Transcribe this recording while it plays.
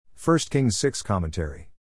1 Kings 6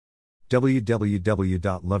 Commentary.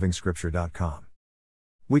 www.lovingscripture.com.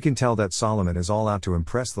 We can tell that Solomon is all out to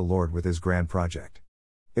impress the Lord with his grand project.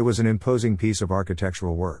 It was an imposing piece of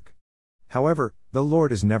architectural work. However, the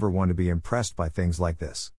Lord is never one to be impressed by things like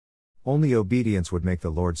this. Only obedience would make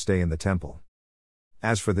the Lord stay in the temple.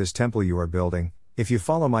 As for this temple you are building, if you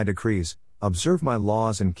follow my decrees, observe my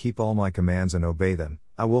laws and keep all my commands and obey them,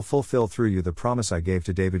 I will fulfill through you the promise I gave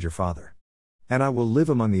to David your father. And I will live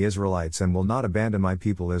among the Israelites and will not abandon my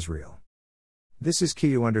people Israel. This is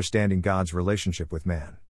key to understanding God's relationship with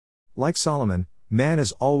man. Like Solomon, man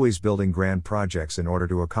is always building grand projects in order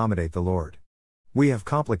to accommodate the Lord. We have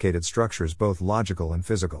complicated structures, both logical and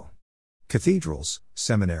physical. Cathedrals,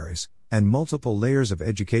 seminaries, and multiple layers of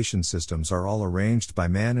education systems are all arranged by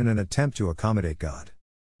man in an attempt to accommodate God.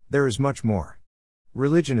 There is much more.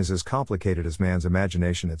 Religion is as complicated as man's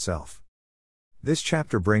imagination itself. This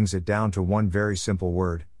chapter brings it down to one very simple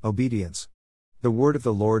word: obedience. The word of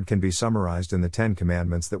the Lord can be summarized in the 10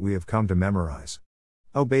 Commandments that we have come to memorize.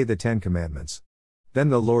 Obey the 10 Commandments. Then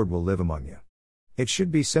the Lord will live among you. It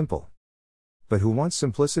should be simple. But who wants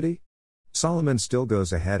simplicity? Solomon still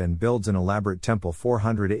goes ahead and builds an elaborate temple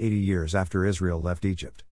 480 years after Israel left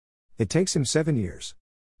Egypt. It takes him 7 years.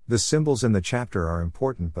 The symbols in the chapter are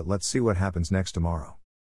important, but let's see what happens next tomorrow.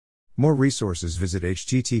 More resources, visit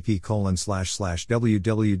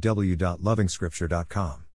http://www.lovingscripture.com.